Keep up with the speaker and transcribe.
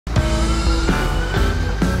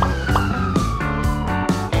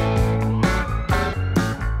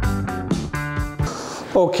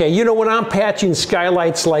Okay, you know, when I'm patching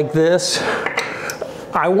skylights like this,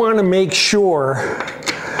 I want to make sure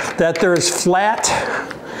that they're as flat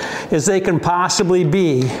as they can possibly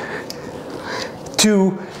be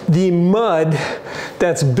to the mud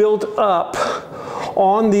that's built up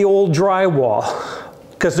on the old drywall,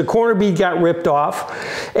 because the corner bead got ripped off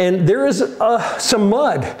and there is some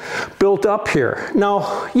mud built up here.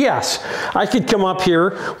 Now, yes, I could come up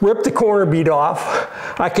here, rip the corner bead off.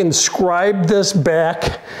 I can scribe this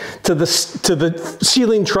back to the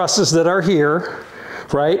ceiling trusses that are here,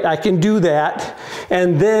 right? I can do that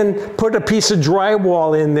and then put a piece of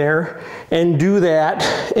drywall in there and do that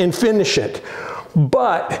and finish it.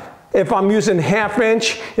 But if I'm using 1/2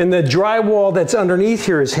 inch and the drywall that's underneath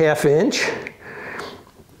here is 1/2 inch,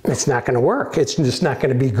 it's not going to work. It's just not going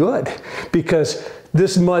to be good because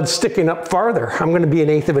this mud's sticking up farther. I'm going to be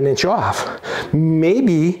 1/8 of an inch off.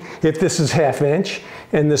 Maybe if this is 1/2 inch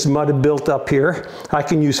and this mud is built up here, I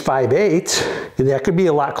can use 5/8, and that could be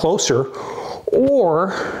a lot closer.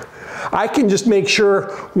 Or I can just make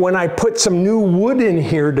sure when I put some new wood in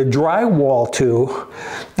here to drywall to,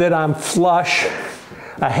 that I'm flush,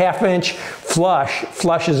 a 1/2 inch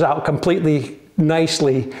flushes out completely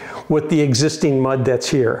nicely with the existing mud that's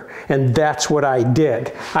here. And that's what I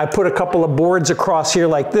did. I put a couple of boards across here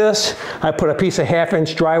like this. I put a piece of 1/2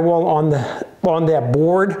 inch drywall on that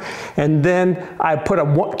board, and then I put a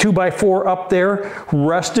 2x4 up there,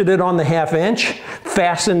 rested it on the 1/2 inch,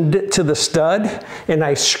 fastened it to the stud, and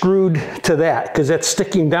I screwed to that because that's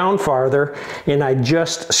sticking down farther, and I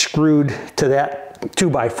just screwed to that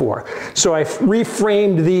 2x4. So I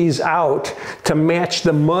reframed these out to match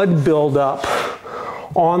the mud buildup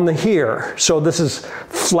on the here. So this is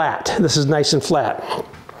flat. This is nice and flat.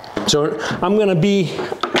 So I'm going to be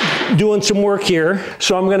doing some work here.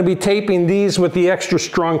 So I'm going to be taping these with the extra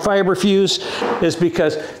strong fiber fuse, is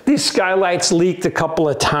because these skylights leaked a couple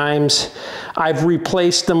of times. I've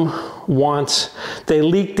replaced them once. They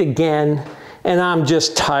leaked again. And I'm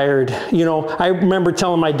just tired. You know, I remember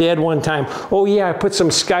telling my dad one time, oh yeah, I put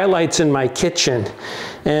some skylights in my kitchen.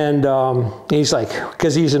 And he's like,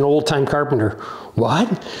 because he's an old-time carpenter, what?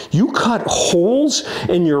 You cut holes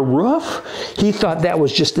in your roof? He thought that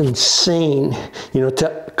was just insane, you know,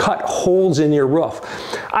 to cut holes in your roof.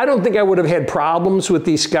 I don't think I would have had problems with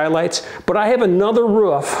these skylights, but I have another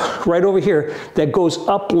roof right over here that goes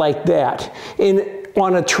up like that. And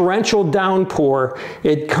on a torrential downpour,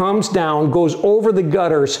 it comes down, goes over the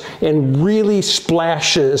gutters, and really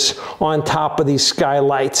splashes on top of these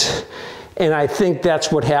skylights. And I think that's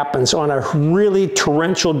what happens. On a really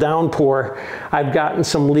torrential downpour, I've gotten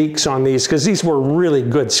some leaks on these, because these were really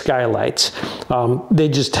good skylights.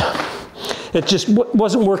 It just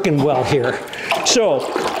wasn't working well here. So,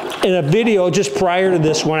 in a video just prior to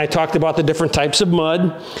this one, I talked about the different types of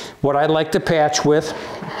mud, what I like to patch with.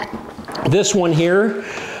 This one here,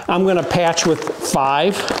 I'm going to patch with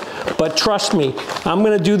 5, but trust me, I'm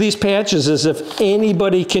going to do these patches as if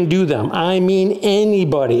anybody can do them. I mean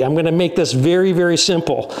anybody. I'm going to make this very, very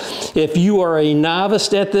simple. If you are a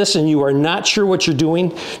novice at this and you are not sure what you're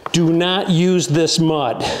doing, do not use this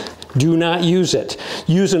mud. Do not use it.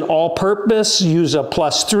 Use an all-purpose, use a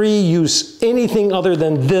 +3, use anything other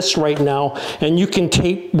than this right now, and you can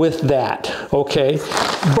tape with that, okay?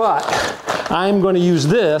 But I'm going to use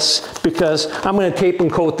this because I'm going to tape and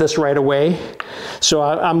coat this right away. So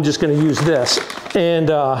I'm just going to use this. And,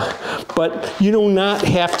 but you do not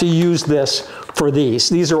have to use this for these.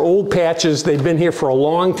 These are old patches. They've been here for a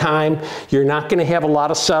long time. You're not going to have a lot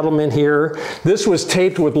of settlement here. This was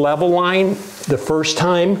taped with level line the first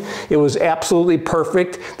time. It was absolutely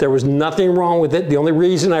perfect. There was nothing wrong with it. The only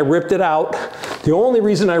reason I ripped it out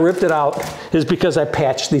is because I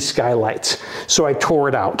patched these skylights. So I tore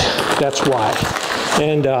it out. That's why.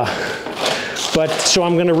 And, so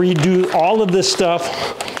I'm going to redo all of this stuff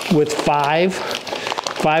with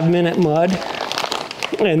 5-minute mud.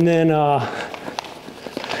 And then,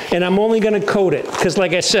 and I'm only going to coat it because,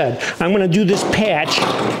 like I said, I'm going to do this patch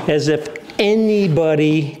as if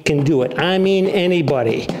anybody can do it. I mean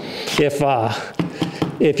anybody.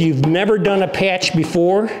 If you've never done a patch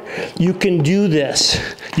before, you can do this.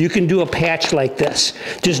 You can do a patch like this.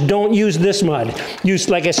 Just don't use this mud. Use,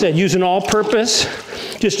 like I said, use an all-purpose.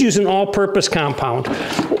 Just use an all-purpose compound.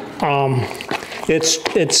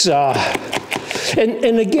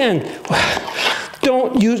 And again,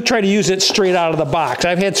 don't try to use it straight out of the box.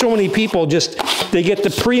 I've had so many people they get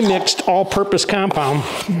the pre-mixed all-purpose compound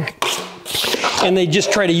and they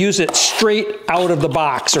just try to use it straight out of the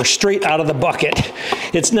box or straight out of the bucket.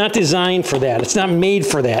 It's not designed for that. It's not made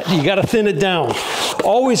for that. You got to thin it down.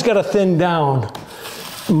 Always got to thin down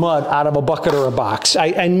mud out of a bucket or a box.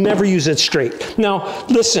 I never use it straight. Now,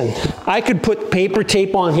 listen, I could put paper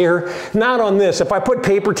tape on here, not on this. If I put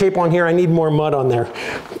paper tape on here, I need more mud on there.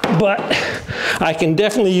 But I can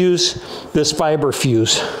definitely use this fiber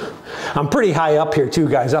fuse. I'm pretty high up here too,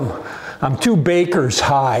 guys. I'm 2 bakers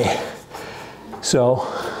high. So,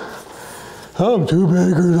 I'm 2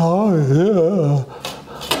 bakers high, yeah.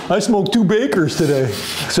 I smoked 2 bakers today.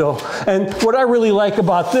 So, and what I really like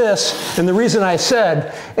about this, and the reason I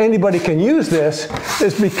said anybody can use this,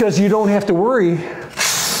 is because you don't have to worry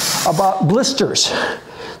about blisters.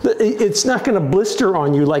 It's not going to blister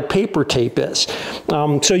on you like paper tape is.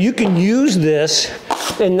 So you can use this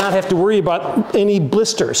and not have to worry about any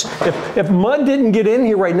blisters. If mud didn't get in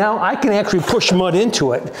here right now, I can actually push mud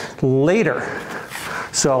into it later.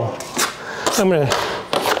 So I'm going to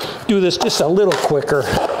do this just a little quicker.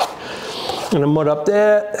 I'm going to mud up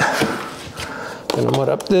that. I'm going to mud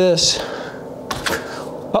up this.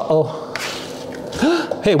 Uh-oh.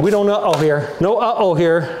 Hey, we don't uh-oh here. No uh-oh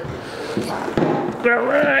here. All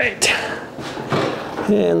right.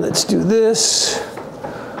 And let's do this.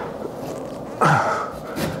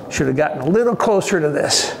 Should have gotten a little closer to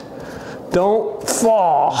this. Don't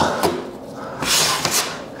fall.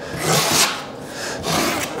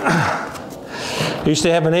 I used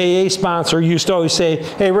to have an AA sponsor who used to always say,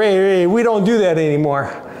 hey, Ray, we don't do that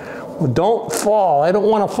anymore. Well, don't fall. I don't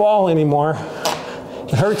want to fall anymore.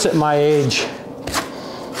 It hurts at my age.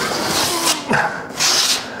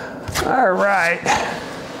 All right.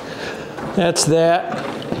 That's that.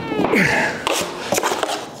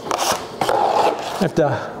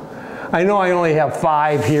 I know I only have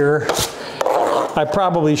 5 here. I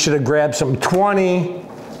probably should have grabbed some 20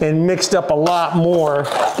 and mixed up a lot more.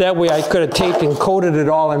 That way I could have taped and coated it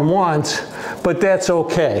all in once, but that's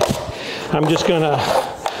okay. I'm just gonna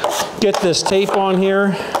get this tape on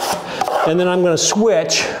here, and then I'm gonna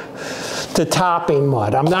switch to topping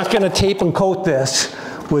mud. I'm not gonna tape and coat this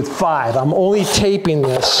with 5. I'm only taping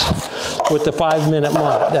this with the 5-minute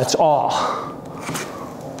mud, that's all.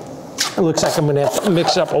 It looks like I'm gonna have to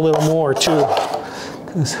mix up a little more too,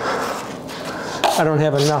 because I don't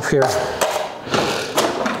have enough here.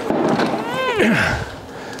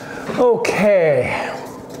 Okay.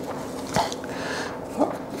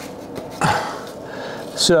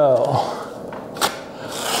 So,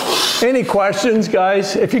 any questions,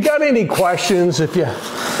 guys? If you got any questions, if you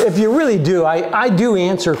really do, I do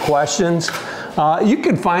answer questions. You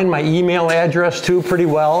can find my email address too pretty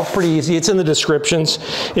well, pretty easy. It's in the descriptions.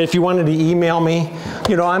 If you wanted to email me,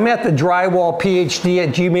 you know, I'm at the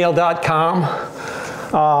drywallphd@gmail.com.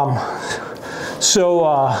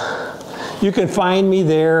 You can find me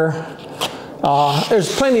there. There's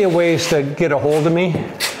plenty of ways to get a hold of me.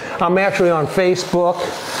 I'm actually on Facebook.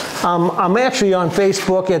 I'm actually on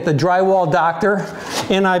Facebook at the Drywall Doctor,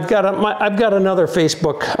 and I've got another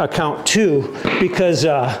Facebook account too, because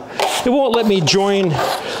it won't let me join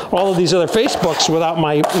all of these other Facebooks without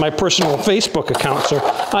my personal Facebook account. So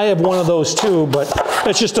I have one of those too, but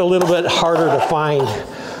it's just a little bit harder to find.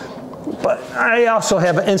 But I also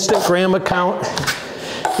have an Instagram account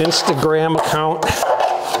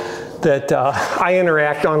that I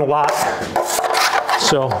interact on a lot.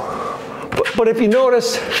 So, but if you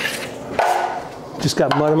notice, just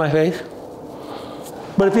got mud in my face.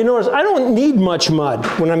 But if you notice, I don't need much mud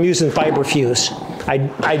when I'm using fiber fuse.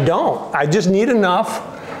 I don't. I just need enough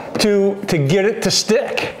to get it to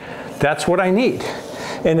stick. That's what I need.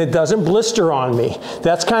 And it doesn't blister on me.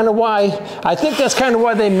 That's kind of why, I think that's kind of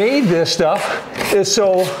why they made this stuff, is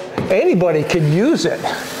so anybody could use it.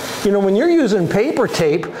 You know, when you're using paper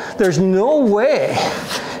tape, there's no way,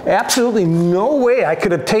 absolutely no way I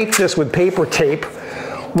could have taped this with paper tape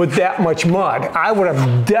with that much mud. I would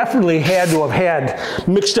have definitely had to have had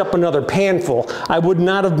mixed up another panful. I would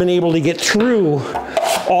not have been able to get through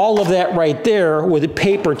all of that right there with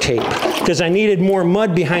paper tape, because I needed more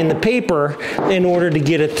mud behind the paper in order to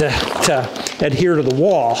get it to adhere to the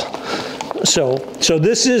wall. So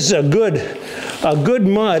this is a good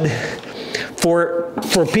mud for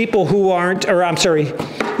people who aren't, or I'm sorry,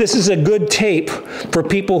 this is a good tape for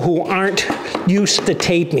people who aren't used to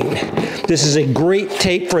taping. This is a great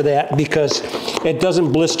tape for that because it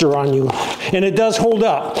doesn't blister on you. And it does hold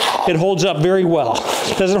up. It holds up very well.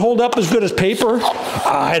 Does it hold up as good as paper?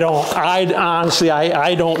 Honestly,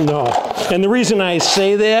 I don't know. And the reason I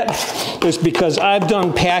say that is because I've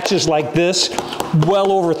done patches like this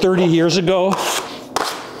well over 30 years ago.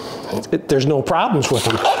 There's no problems with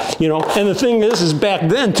them, you know. And the thing is back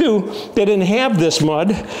then too, they didn't have this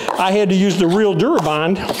mud. I had to use the real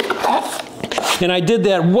Durabond, and I did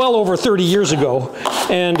that well over 30 years ago.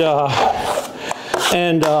 And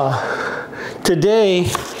today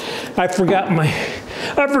I forgot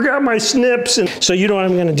my snips, and so you know what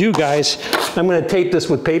I'm going to do, guys? I'm going to tape this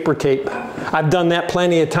with paper tape. I've done that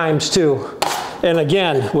plenty of times too, and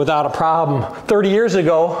again, without a problem. 30 years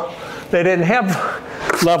ago, they didn't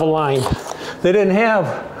have level line. They didn't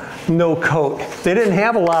have no coat. They didn't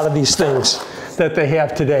have a lot of these things that they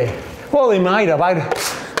have today. Well, they might have. I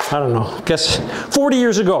don't know. I guess 40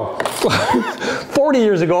 years ago. 40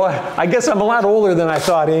 years ago. I guess I'm a lot older than I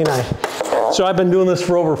thought, ain't I? So I've been doing this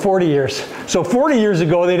for over 40 years. So 40 years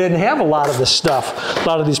ago, they didn't have a lot of this stuff, a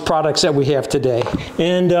lot of these products that we have today.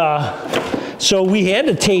 And so we had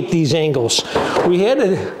to tape these angles. We had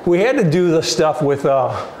to do the stuff with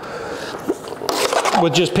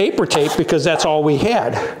just paper tape because that's all we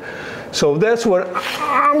had. So that's what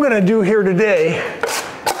I'm going to do here today.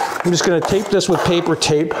 I'm just going to tape this with paper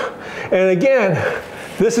tape. And again,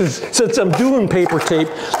 this is, since I'm doing paper tape,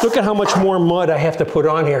 look at how much more mud I have to put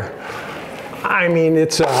on here. I mean,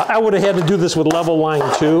 it's, I would have had to do this with level line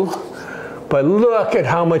too, but look at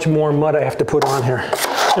how much more mud I have to put on here.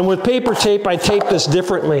 And with paper tape, I tape this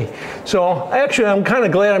differently. So actually, I'm kind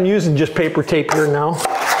of glad I'm using just paper tape here now,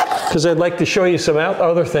 because I'd like to show you some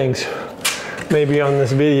other things maybe on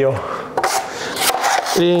this video.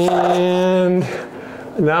 And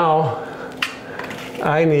now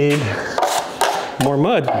I need more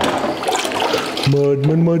mud. Mud,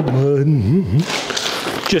 mud, mud, mud.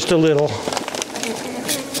 Just a little.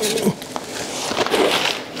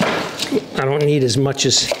 I don't need as much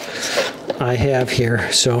as I have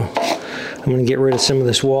here, so I'm going to get rid of some of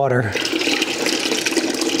this water.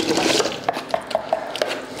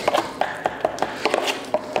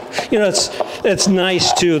 You know, it's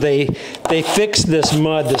nice too. They fixed this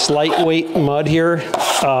mud, this lightweight mud here,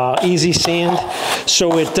 easy sand,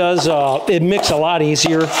 so it does it mix a lot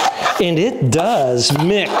easier, and it does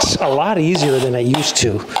mix a lot easier than it used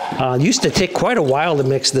to. It used to take quite a while to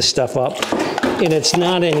mix this stuff up, and it's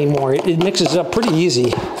not anymore. It mixes up pretty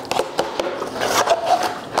easy.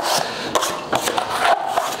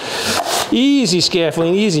 Easy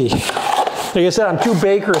scaffolding, easy. Like I said, I'm 2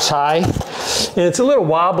 bakers high, and it's a little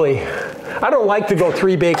wobbly. I don't like to go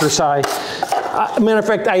 3 bakers high. Matter of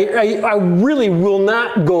fact, I really will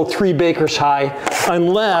not go 3 bakers high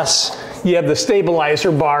unless you have the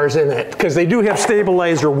stabilizer bars in it, because they do have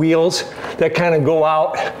stabilizer wheels that kind of go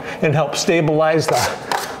out and help stabilize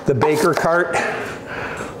the baker cart.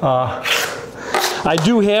 I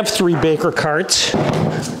do have 3 baker carts,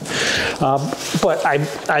 but I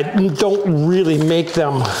don't really make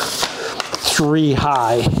them 3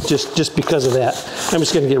 high just because of that. I'm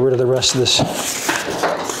just going to get rid of the rest of this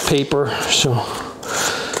paper. So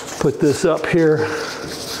put this up here,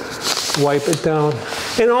 wipe it down.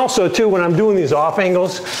 And also too, when I'm doing these off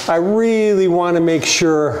angles, I really want to make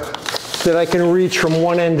sure that I can reach from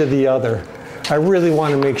one end to the other. I really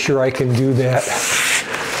want to make sure I can do that.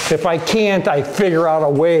 If I can't, I figure out a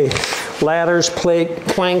way. Ladders,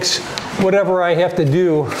 planks, whatever I have to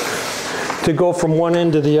do to go from one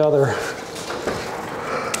end to the other.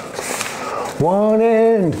 One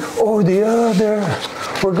end or the other,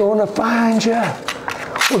 we're gonna find you.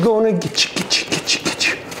 We're gonna get you, get you, get you, get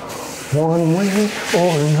you. One way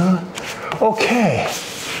or another. Okay.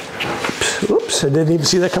 Oops, I didn't even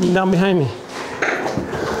see that coming down behind me.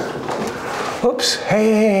 Oops,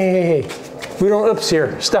 hey. We don't oops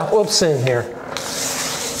here. Stop oopsing here.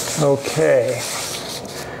 Okay.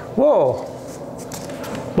 Whoa.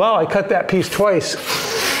 Wow, I cut that piece twice,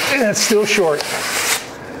 and it's still short.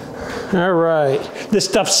 All right. This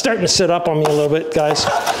stuff's starting to sit up on me a little bit, guys.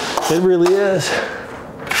 It really is.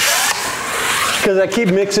 Because I keep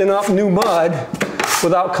mixing up new mud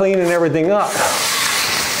without cleaning everything up.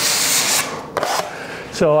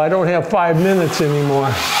 So I don't have 5 minutes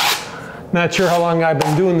anymore. Not sure how long I've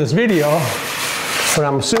been doing this video, but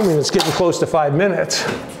I'm assuming it's getting close to 5 minutes.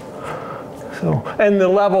 So, and the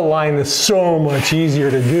level line is so much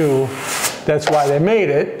easier to do. That's why they made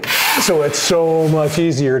it. So it's so much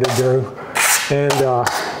easier to do and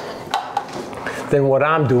than what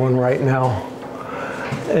I'm doing right now.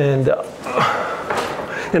 And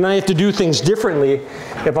I have to do things differently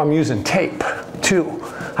if I'm using tape too.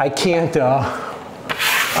 I can't do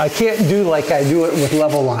like I do it with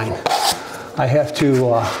level line. I have to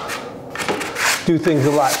do things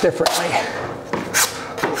a lot differently.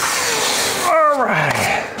 All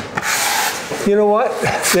right. You know what?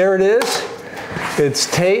 There it is. It's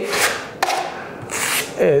taped.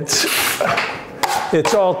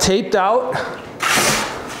 It's all taped out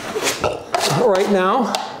right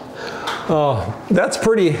now. That's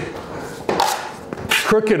pretty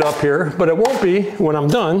crooked up here, but it won't be when I'm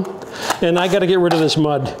done. And I got to get rid of this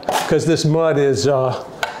mud because this mud is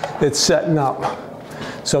it's setting up.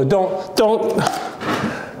 So don't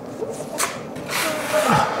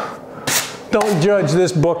judge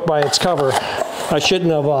this book by its cover. I should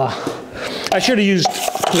have used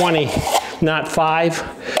 20, not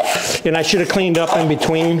 5. And I should have cleaned up in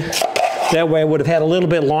between. That way I would have had a little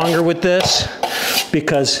bit longer with this,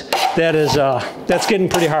 because that's getting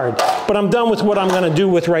pretty hard. But I'm done with what I'm gonna do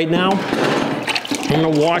with right now. I'm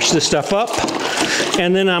gonna wash this stuff up,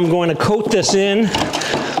 and then I'm going to coat this in,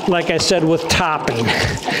 like I said, with topping.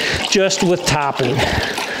 Just with topping.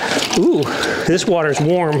 Ooh, this water's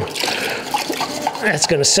warm. That's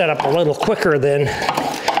gonna set up a little quicker then,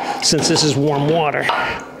 since this is warm water.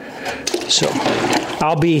 So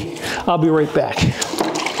I'll be right back.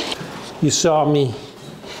 You saw me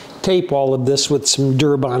tape all of this with some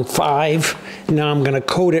Durbond 5. Now I'm gonna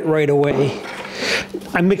coat it right away.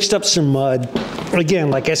 I mixed up some mud.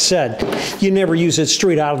 Again, like I said, you never use it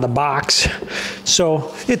straight out of the box.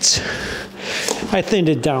 So I thinned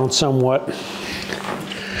it down somewhat.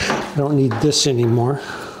 I don't need this anymore.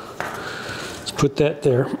 Let's put that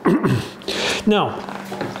there. Now,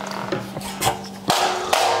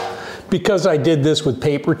 because I did this with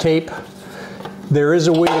paper tape, there is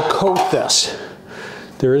a way to coat this.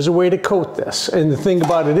 There is a way to coat this. And the thing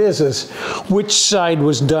about it is which side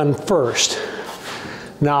was done first.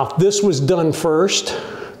 Now, if this was done first,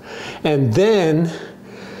 and then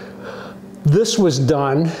this was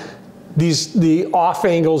done, the off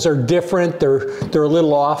angles are different, they're a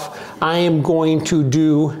little off. I am going to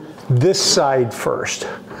do this side first.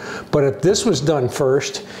 But if this was done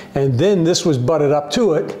first, and then this was butted up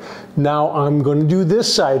to it, now I'm going to do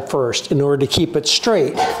this side first in order to keep it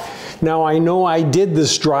straight. Now I know I did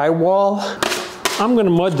this drywall. I'm going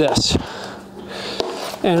to mud this.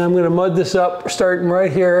 And I'm going to mud this up starting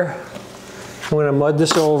right here. I'm going to mud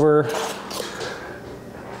this over.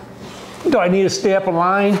 Do I need to stay up a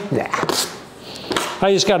line? Nah.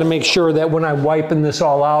 I just got to make sure that when I'm wiping this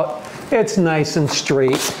all out, it's nice and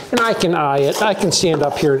straight. And I can eye it. I can stand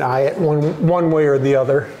up here and eye it one way or the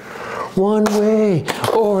other. One way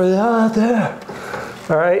or the other.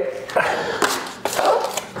 All right.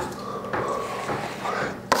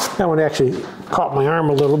 That one actually caught my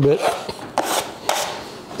arm a little bit.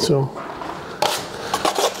 So,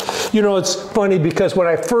 you know, it's funny because when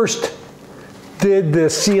I first did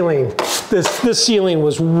this ceiling, this ceiling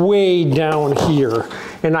was way down here,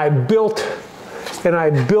 and I built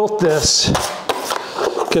this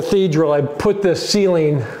cathedral. I put this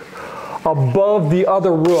ceiling above the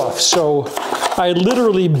other roof. So I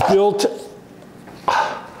literally put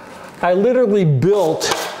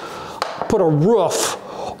a roof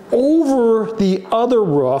over the other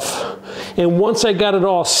roof. And once I got it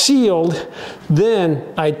all sealed,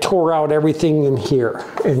 then I tore out everything in here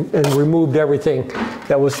and removed everything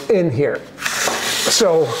that was in here.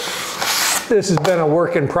 So this has been a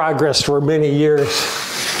work in progress for many years.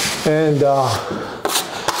 And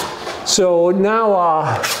so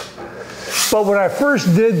now, but when I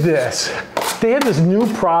first did this, they had this new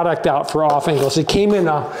product out for off angles. It came in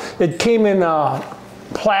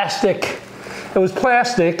plastic. It was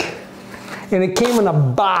plastic, and it came in a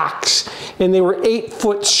box, and they were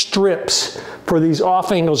 8-foot strips for these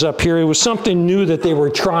off angles up here. It was something new that they were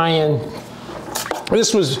trying.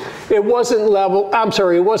 It wasn't level, I'm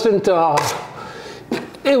sorry, it wasn't,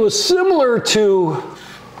 it was similar to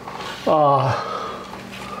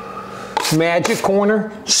Magic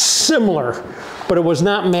Corner, similar, but it was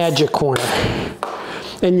not Magic Corner.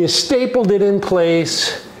 And you stapled it in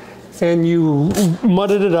place, and you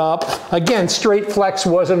mudded it up. Again, Straight Flex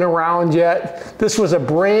wasn't around yet. This was a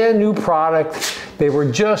brand new product. They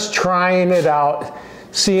were just trying it out,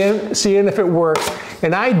 seeing if it worked.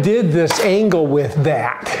 And I did this angle with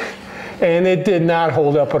that. And it did not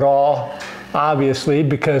hold up at all, obviously,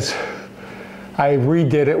 because I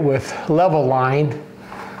redid it with Level Line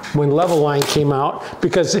when Level Line came out,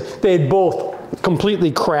 because they'd both completely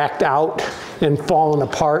cracked out and fallen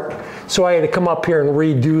apart. So I had to come up here and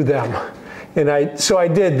redo them. And so I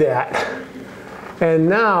did that. And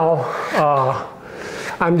now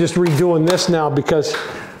I'm just redoing this now because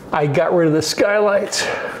I got rid of the skylights.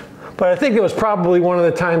 But I think it was probably one of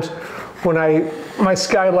the times when my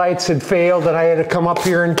skylights had failed that I had to come up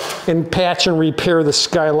here and patch and repair the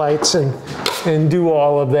skylights and do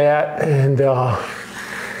all of that. And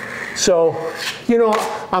so, you know,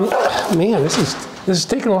 man, this is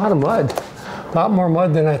taking a lot of mud. A lot more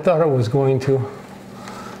mud than I thought it was going to.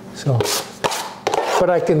 So, but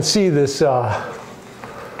I can see this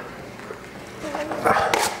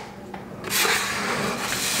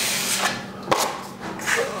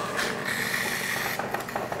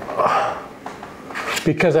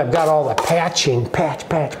because I've got all the patching, patch.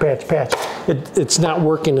 It's not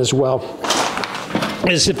working as well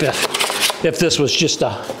as if this was just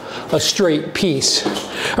a straight piece.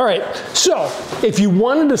 All right, so if you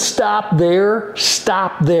wanted to stop there,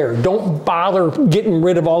 stop there. Don't bother getting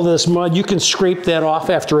rid of all this mud. You can scrape that off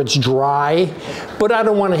after it's dry, but I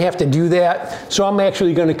don't want to have to do that. So I'm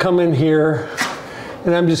actually going to come in here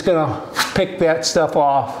and I'm just going to pick that stuff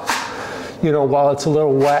off, you know, while it's a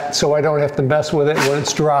little wet, so I don't have to mess with it when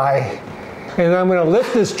it's dry. And I'm going to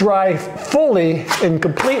let this dry fully and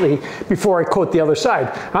completely before I coat the other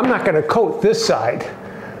side. I'm not going to coat this side.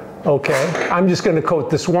 Okay, I'm just going to coat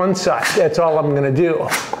this one side. That's all I'm going to do.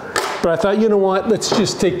 But I thought, you know what, let's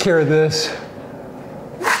just take care of this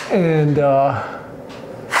and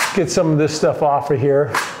get some of this stuff off of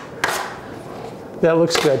here. That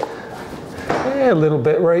looks good. A little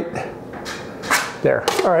bit right there.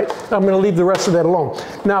 All right, I'm going to leave the rest of that alone.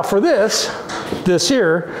 Now for this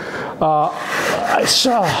here, I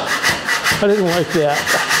didn't like that.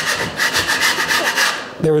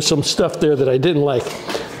 There was some stuff there that I didn't like.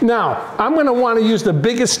 Now, I'm going to want to use the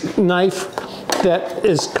biggest knife that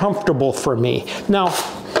is comfortable for me. Now,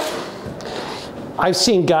 I've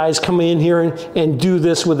seen guys come in here and do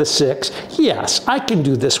this with a 6. Yes, I can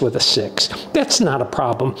do this with a 6. That's not a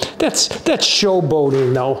problem. That's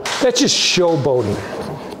showboating, though. That's just showboating.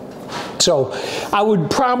 So I would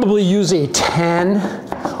probably use a 10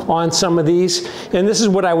 on some of these, and this is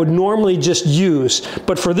what I would normally just use.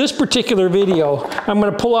 But for this particular video, I'm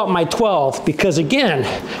going to pull out my 12 because, again,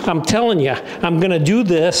 I'm telling you, I'm going to do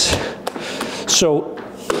this so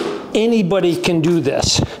anybody can do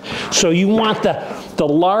this. So you want the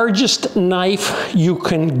largest knife you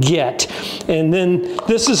can get. And then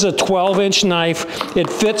this is a 12-inch knife. It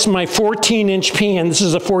fits my 14-inch pan. This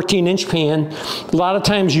is a 14-inch pan. A lot of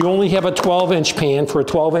times you only have a 12-inch pan for a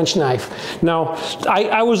 12-inch knife. Now,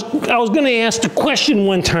 I was going to ask the question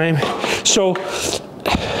one time. So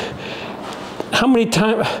how many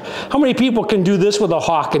people can do this with a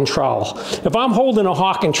hawk and trowel? If I'm holding a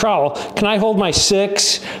hawk and trowel, can I hold my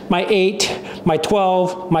 6, my 8, my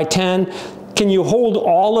 12, my 10? Can you hold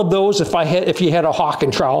all of those if you had a hawk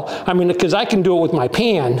and trowel? I mean, because I can do it with my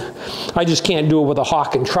pan. I just can't do it with a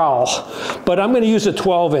hawk and trowel. But I'm going to use a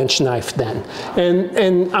 12-inch knife then.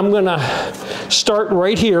 And I'm going to start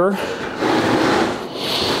right here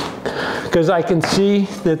because I can see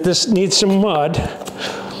that this needs some mud.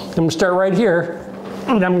 I'm going to start right here,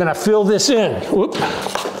 and I'm going to fill this in. Whoop.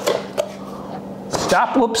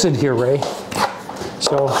 Stop whoopsing here, Ray.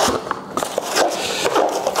 So,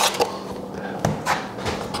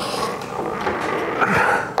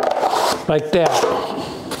 like that.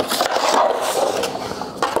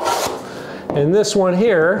 And this one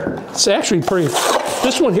here, it's actually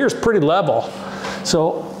this one here is pretty level.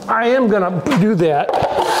 So I am going to do that,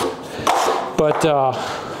 but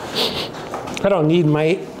I don't need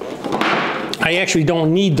I actually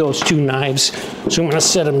don't need those 2 knives, so I'm going to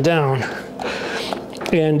set them down.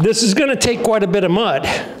 And this is going to take quite a bit of mud.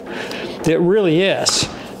 It really is.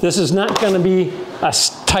 This is not going to be a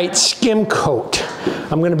tight skim coat.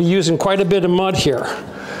 I'm going to be using quite a bit of mud here.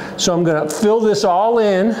 So I'm going to fill this all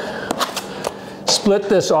in, split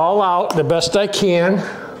this all out the best I can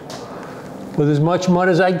with as much mud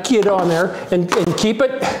as I get on there, and keep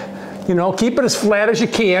it, you know, keep it as flat as you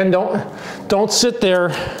can. Don't sit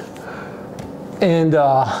there and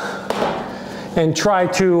try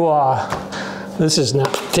to, this is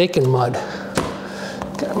not taking mud.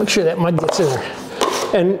 Gotta make sure that mud gets in there.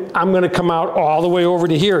 And I'm going to come out all the way over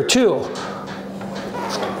to here too.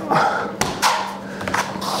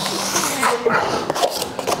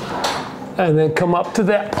 And then come up to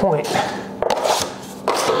that point.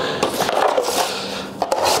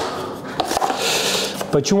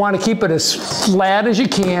 But you want to keep it as flat as you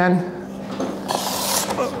can.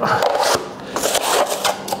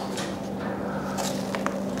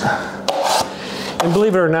 And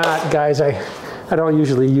believe it or not, guys, I don't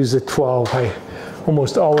usually use a 12. I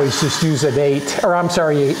almost always just use an 8, or I'm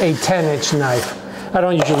sorry, a 10-inch knife. I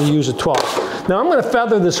don't usually use a 12. Now I'm going to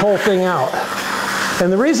feather this whole thing out.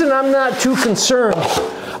 And the reason I'm not too concerned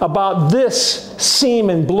about this seam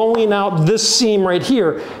and blowing out this seam right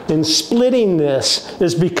here and splitting this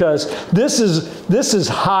is because this is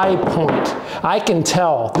high point. I can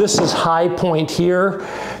tell this is high point here.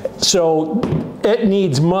 So it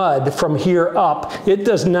needs mud from here up. It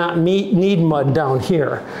does not need mud down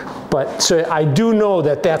here. But so I do know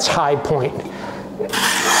that that's high point.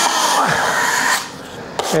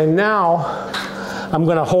 And now I'm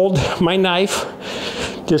going to hold my knife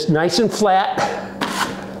just nice and flat,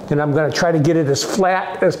 and I'm going to try to get it as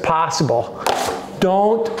flat as possible.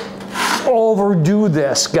 Don't overdo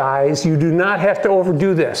this, guys. You do not have to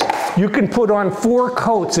overdo this. You can put on 4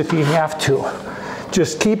 coats if you have to.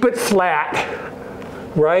 Just keep it flat,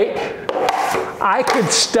 right? I could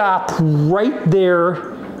stop right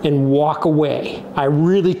there and walk away. I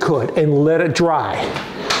really could, and let it dry.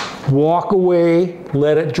 Walk away,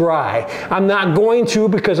 let it dry. I'm not going to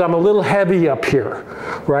because I'm a little heavy up here,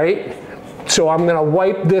 right? So I'm gonna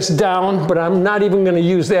wipe this down, but I'm not even gonna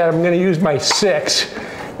use that. I'm gonna use my 6,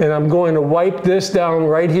 and I'm going to wipe this down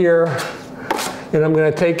right here, and I'm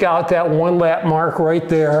gonna take out that 1 lap mark right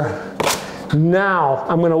there. Now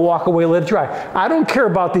I'm gonna walk away, let it dry. I don't care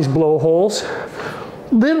about these blowholes.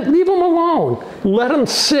 Leave them alone. Let them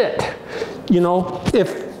sit. You know,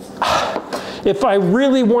 if I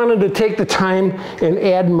really wanted to take the time and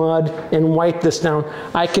add mud and wipe this down,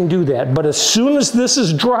 I can do that. But as soon as this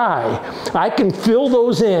is dry, I can fill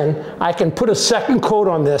those in. I can put a 2nd coat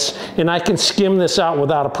on this, and I can skim this out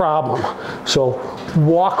without a problem. So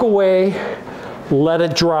walk away, let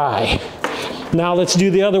it dry. Now let's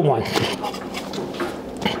do the other one.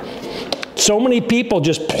 So many people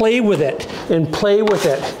just play with it and play with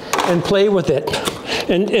it and play with it,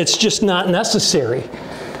 and it's just not necessary.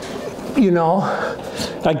 You know,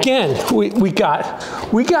 again, we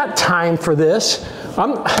got time for this.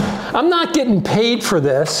 I'm not getting paid for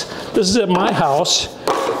this. This is at my house,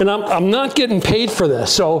 and I'm not getting paid for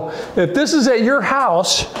this. So if this is at your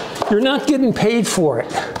house, you're not getting paid for it.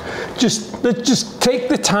 Just take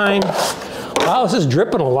the time. Wow, this is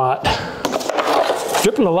dripping a lot.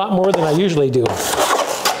 Dripping a lot more than I usually do.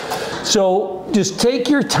 So just take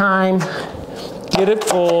your time, get it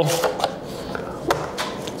full.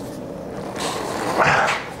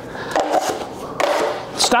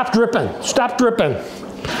 Stop dripping, stop dripping.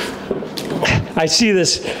 I see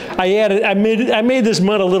this, I made this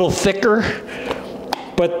mud a little thicker,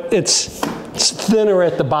 but it's thinner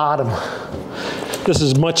at the bottom. This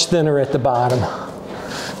is much thinner at the bottom.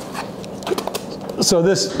 So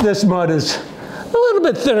this mud is a little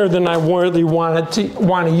bit thinner than I really want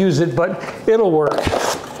to use it, but it'll work.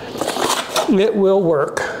 It will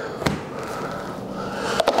work.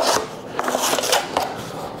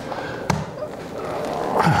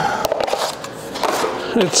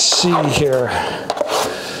 Let's see here.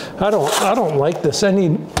 I don't like this. I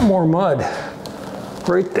need more mud.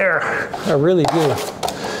 Right there. I really do.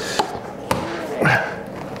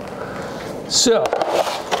 So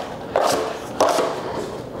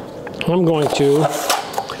I'm going to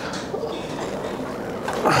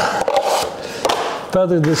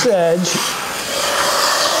feather this edge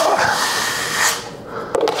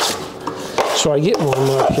so I get more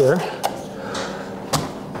mud here.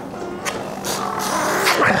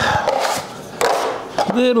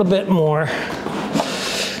 A little bit more.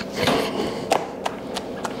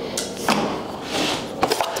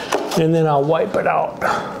 And then I'll wipe it out.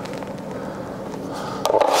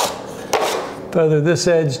 Feather this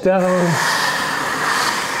edge down.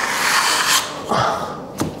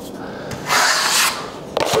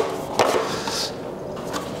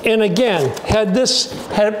 And again,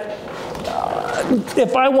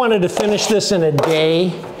 if I wanted to finish this in a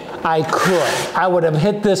day, I could. I would have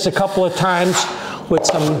hit this a couple of times with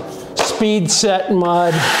some speed set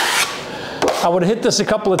mud. I would have hit this a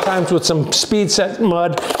couple of times with some speed set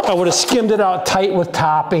mud. I would have skimmed it out tight with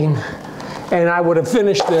topping, and I would have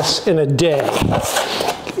finished this in a day.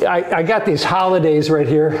 I got these holidays right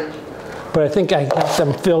here, but I think I got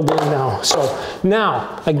them filled in now. So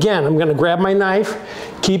now, again, I'm gonna grab my knife,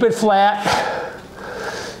 keep it flat,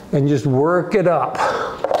 and just work it up.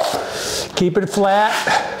 Keep it flat,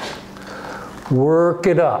 work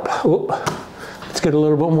it up. Oop. Let's get a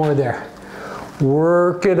little bit more there.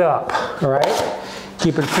 Work it up, all right?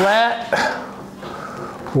 Keep it flat,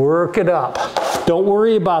 work it up. Don't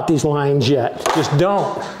worry about these lines yet, just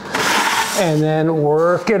don't. And then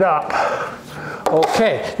work it up.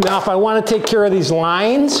 Okay, now if I want to take care of these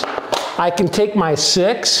lines, I can take my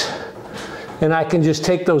 6 and I can just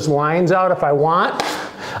take those lines out if I want.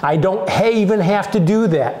 I don't even have to do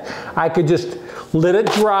that. I could just let it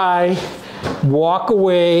dry, walk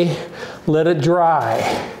away, let it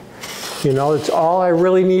dry. You know, it's all I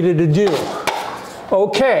really needed to do.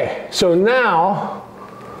 Okay, so now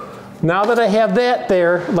that I have that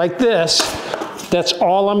there, like this, that's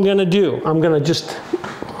all I'm gonna do. I'm gonna just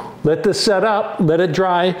let this set up, let it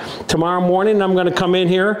dry. Tomorrow morning, I'm gonna come in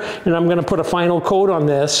here and I'm gonna put a final coat on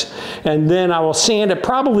this, and then I will sand it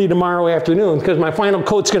probably tomorrow afternoon because my final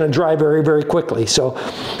coat's gonna dry very, very quickly. So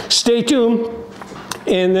stay tuned,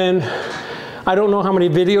 and then I don't know how many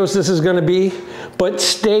videos this is gonna be, but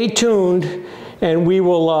stay tuned, and we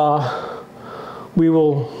will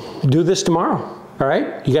do this tomorrow. All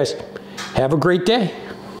right, you guys Have a great day.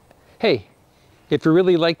 Hey, if you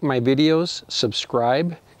really like my videos,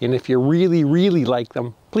 subscribe. And if you really, really like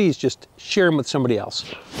them, please just share them with somebody else.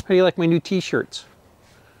 How do you like my new t-shirts?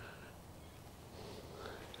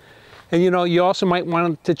 And you know, you also might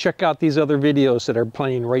want to check out these other videos that are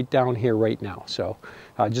playing right down here right now. So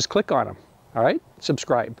just click on them. All right?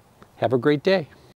 Subscribe. Have a great day.